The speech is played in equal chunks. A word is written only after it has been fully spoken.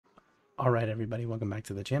Alright everybody, welcome back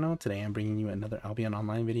to the channel. Today I'm bringing you another Albion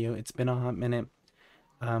Online video. It's been a hot minute.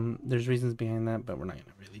 There's reasons behind that, but we're not going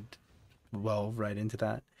to really delve right into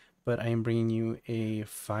that. But I am bringing you a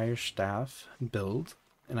fire staff build,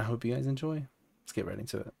 and I hope you guys enjoy. Let's get right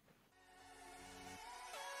into it.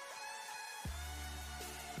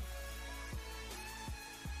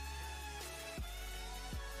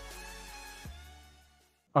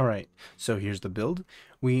 Alright, so here's the build.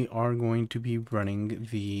 We are going to be running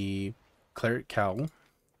the cleric cowl,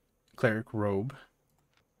 cleric robe,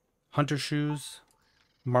 hunter shoes,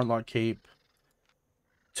 martlock cape,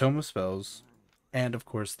 tome of spells, and of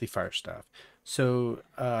course the fire staff. So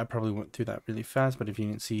I probably went through that really fast, but if you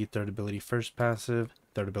didn't see, third ability first passive,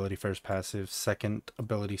 third ability first passive, second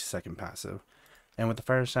ability second passive. And with the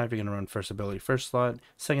fire staff, you're going to run first ability first slot,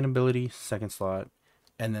 second ability second slot,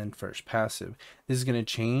 and then first passive. This is going to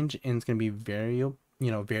change, and it's going to be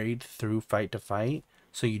varied through fight to fight.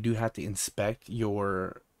 So you do have to inspect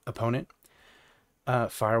your opponent.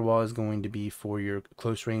 Firewall is going to be for your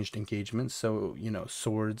close ranged engagements, so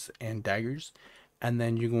swords and daggers. And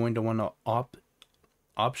then you're going to want to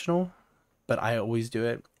optional, but I always do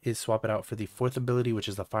it, is swap it out for the fourth ability, which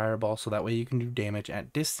is the fireball, so that way you can do damage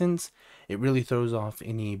at distance. It really throws off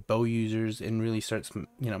any bow users and really starts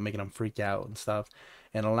making them freak out and stuff,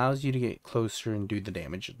 and allows you to get closer and do the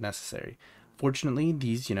damage necessary. Fortunately,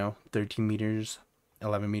 these 13 meters,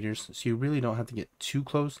 11 meters, so you really don't have to get too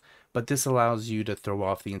close, but this allows you to throw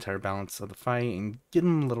off the entire balance of the fight and get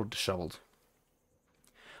them a little disheveled.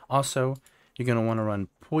 Also, you're going to want to run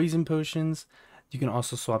poison potions. You can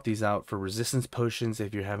also swap these out for resistance potions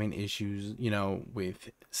if you're having issues with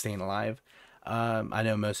staying alive. I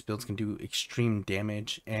know most builds can do extreme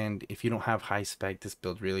damage, and if you don't have high spec, this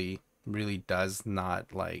build really does not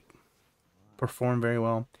perform very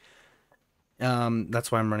well.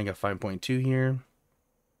 That's why I'm running a 5.2 here,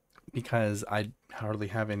 because I hardly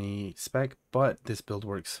have any spec, but this build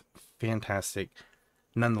works fantastic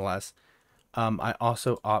nonetheless. I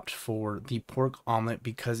also opt for the pork omelet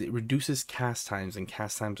because it reduces cast times, and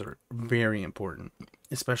cast times are very important,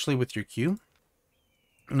 especially with your Q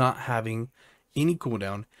not having any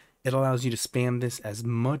cooldown. It allows you to spam this as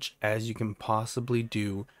much as you can possibly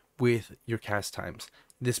do with your cast times.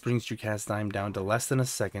 This brings your cast time down to less than a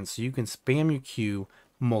second, so you can spam your Q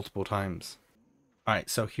multiple times.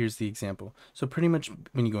 Alright, so here's the example. So pretty much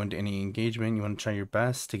when you go into any engagement, you want to try your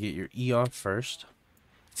best to get your E off first.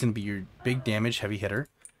 It's going to be your big damage heavy hitter.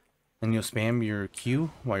 And you'll spam your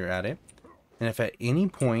Q while you're at it. And if at any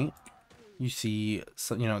point you see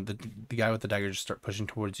the guy with the dagger just start pushing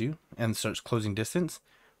towards you and starts closing distance,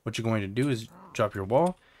 what you're going to do is drop your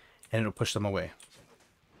wall and it'll push them away.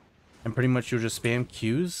 And pretty much you'll just spam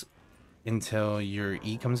Qs until your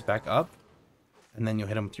E comes back up, and then you'll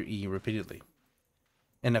hit them with your E repeatedly.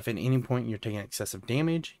 And if at any point you're taking excessive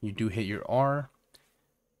damage, you do hit your R.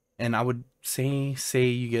 And I would say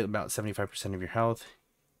you get about 75% of your health,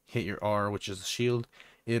 hit your R, which is a shield.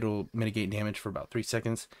 It'll mitigate damage for about 3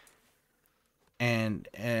 seconds. And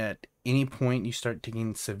at any point you start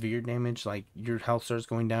taking severe damage, like your health starts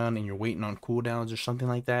going down and you're waiting on cooldowns or something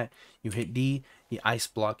like that, you hit D, you ice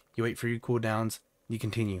block, you wait for your cooldowns, you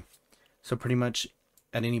continue. So pretty much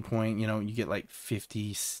at any point, you get like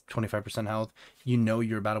 50, 25% health,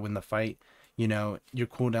 you're about to win the fight, your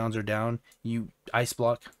cooldowns are down, you ice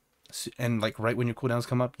block, and like right when your cooldowns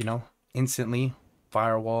come up, instantly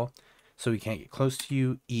firewall, so he can't get close to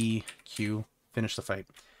you, E, Q, finish the fight.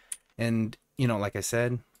 And like I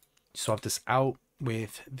said, swap this out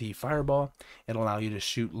with the fireball. It'll allow you to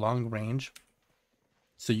shoot long range,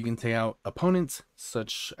 so you can take out opponents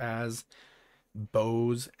such as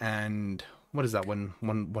bows and what is that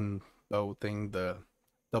one bow thing, the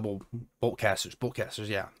double bolt casters,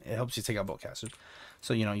 yeah, it helps you take out bolt casters.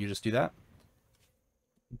 So you just do that.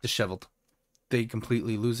 Disheveled, they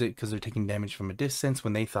completely lose it because they're taking damage from a distance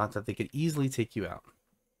when they thought that they could easily take you out.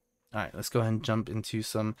 All right, let's go ahead and jump into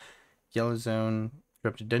some Yellow Zone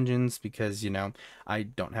Corrupted Dungeons, because I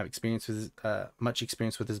don't have experience with much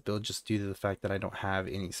experience with this build, just due to the fact that I don't have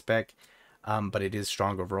any spec, but it is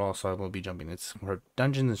strong overall, so I will be jumping into some Corrupted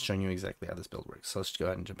Dungeons and showing you exactly how this build works. So let's go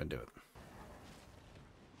ahead and jump into it.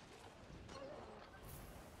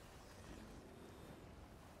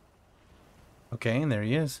 Okay, and there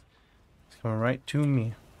he is. He's coming right to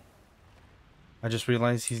me. I just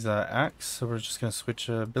realized he's axe, so we're just gonna switch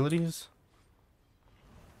abilities.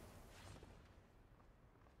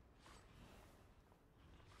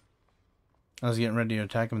 I was getting ready to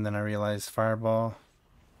attack him, and then I realized fireball.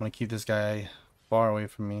 I want to keep this guy far away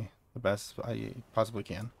from me the best I possibly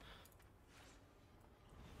can.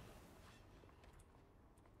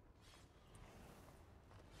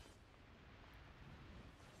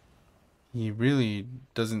 He really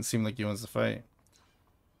doesn't seem like he wants to fight.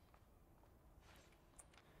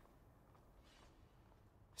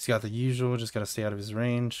 He's got the usual, just gotta stay out of his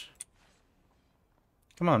range.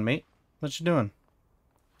 Come on, mate. What you doing?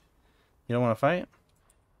 You don't want to fight?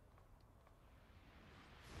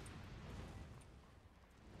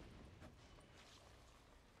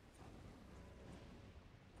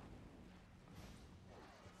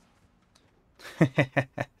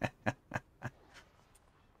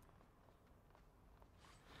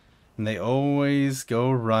 And they always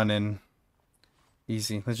go running.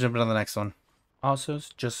 Easy. Let's jump into the next one. Also,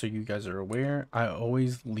 just so you guys are aware, I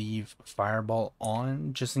always leave Fireball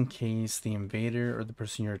on just in case the invader or the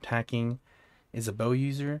person you're attacking is a bow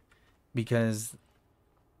user, because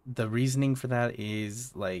the reasoning for that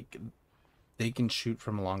is like they can shoot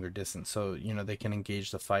from a longer distance, so you know they can engage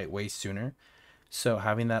the fight way sooner. So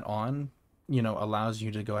having that on, you know, allows you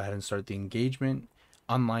to go ahead and start the engagement,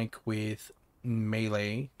 unlike with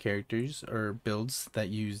melee characters or builds that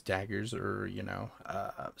use daggers or, you know,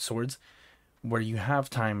 swords, where you have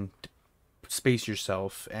time to space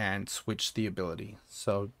yourself and switch the ability.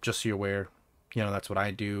 So just so you're aware, you know, that's what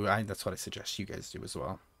I do. That's what I suggest you guys do as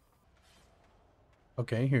well.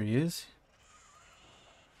 Okay, here he is.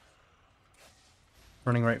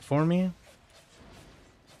 Running right for me.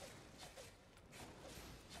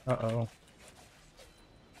 Uh-oh.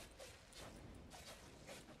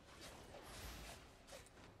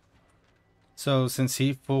 So since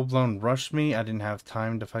he full-blown rushed me, I didn't have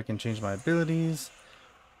time to fucking change my abilities,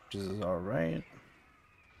 which is alright.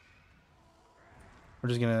 We're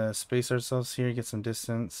just gonna space ourselves here, get some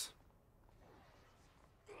distance.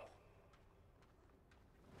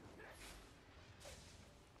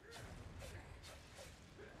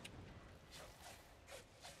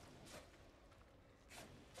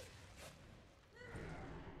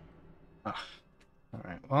 Ah,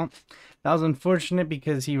 alright, well, that was unfortunate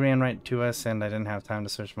because he ran right to us and I didn't have time to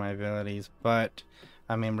search my abilities, but,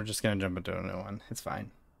 I mean, we're just gonna jump into a new one. It's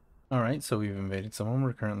fine. Alright, so we've invaded someone.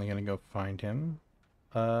 We're currently gonna go find him.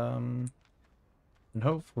 And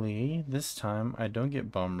hopefully, this time, I don't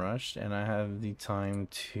get bum rushed and I have the time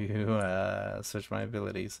to, switch my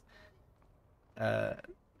abilities. Uh,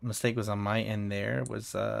 mistake was on my end there,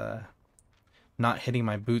 was, not hitting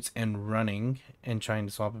my boots and running and trying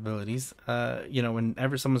to swap abilities. You know,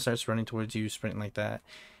 whenever someone starts running towards you, sprinting like that,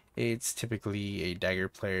 it's typically a dagger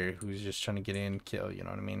player who's just trying to get in, kill, you know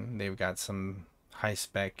what I mean? They've got some high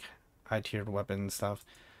spec, high tiered weapon stuff.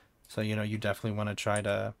 So, you know, you definitely want to try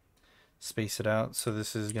to space it out. So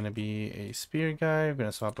this is going to be a spear guy. I'm going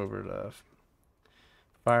to swap over to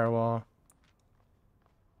firewall.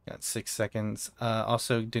 Got 6 seconds.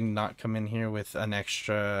 Also did not come in here with an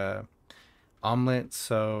extra omelet,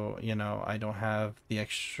 so you know I don't have the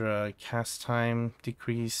extra cast time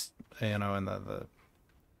decreased, you know, and the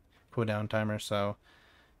cooldown timer, so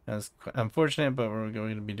that's unfortunate, but we're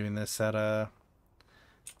going to be doing this at a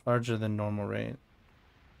larger than normal rate.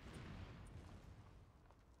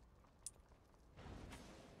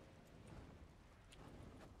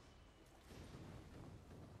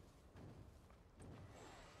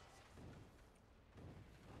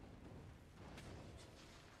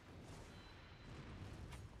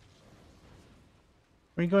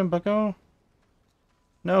 Where are you going, bucko?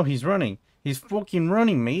 No, he's running. He's fucking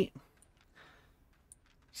running, mate.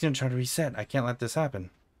 He's gonna try to reset. I can't let this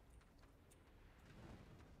happen.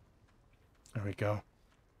 There we go.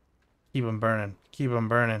 Keep him burning. Keep him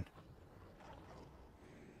burning.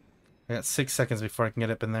 I got 6 seconds before I can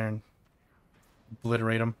get up in there and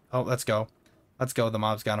obliterate him. Oh, let's go. Let's go. The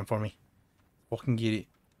mob's got him for me. Fucking get it.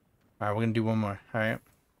 Alright, we're gonna do one more. Alright.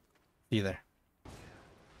 See you there.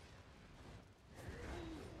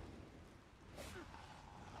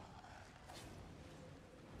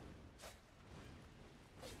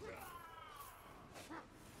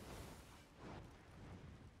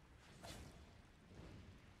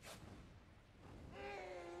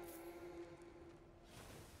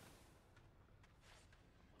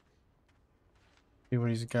 See what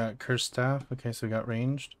he's got. Cursed staff. Okay, so we got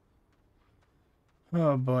ranged.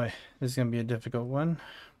 Oh boy, this is gonna be a difficult one.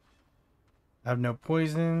 I have no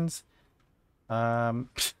poisons. I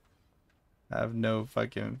have no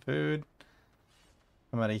fucking food.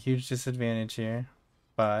 I'm at a huge disadvantage here,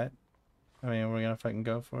 but I mean we're gonna fucking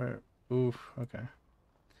go for it. Oof. Okay.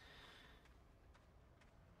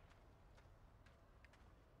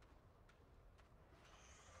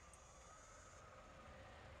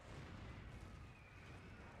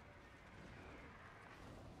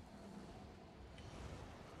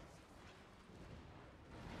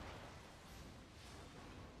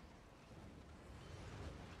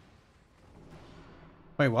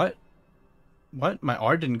 Wait, what? What? My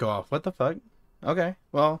R didn't go off. What the fuck? Okay,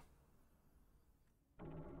 well,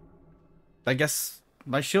 I guess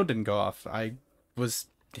my shield didn't go off. I was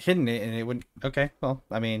hitting it and it wouldn't. Okay, well,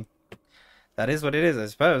 I mean, that is what it is, I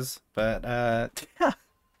suppose. But,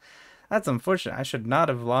 that's unfortunate. I should not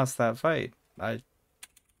have lost that fight.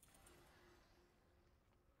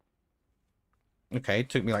 Okay, it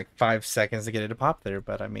took me like 5 seconds to get it to pop there,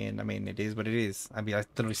 but I mean, it is what it is. I mean, I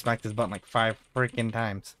literally smacked this button like 5 freaking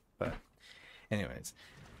times. But, anyways,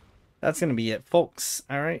 that's gonna be it, folks.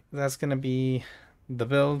 All right, that's gonna be the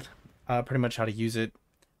build. Pretty much how to use it.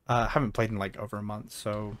 I haven't played in like over a month,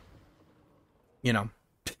 so you know,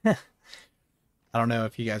 I don't know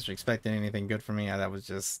if you guys are expecting anything good from me. That was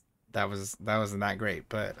just that wasn't that great,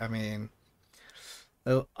 but I mean,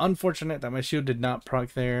 unfortunate that my shield did not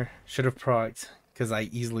proc there. Should have procced because I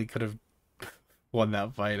easily could have won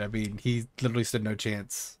that fight. I mean, he literally stood no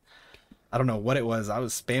chance. I don't know what it was. I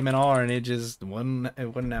was spamming R and it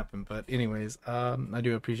wouldn't happen. But anyways, I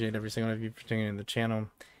do appreciate every single one of you for tuning in the channel.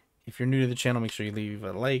 If you're new to the channel, make sure you leave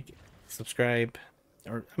a like, subscribe,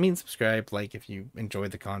 or I mean subscribe, like if you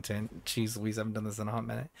enjoyed the content. Jeez Louise, I haven't done this in a hot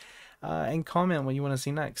minute. And comment what you want to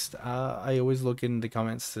see next. I always look in the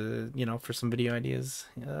comments to, you know, for some video ideas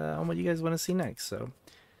on what you guys want to see next. So,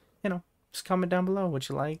 you know, just comment down below what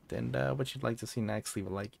you liked and what you'd like to see next. Leave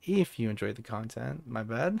a like if you enjoyed the content, my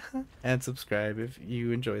bad. And subscribe if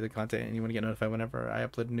you enjoy the content and you want to get notified whenever I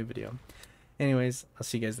upload a new video. Anyways, I'll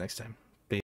see you guys next time.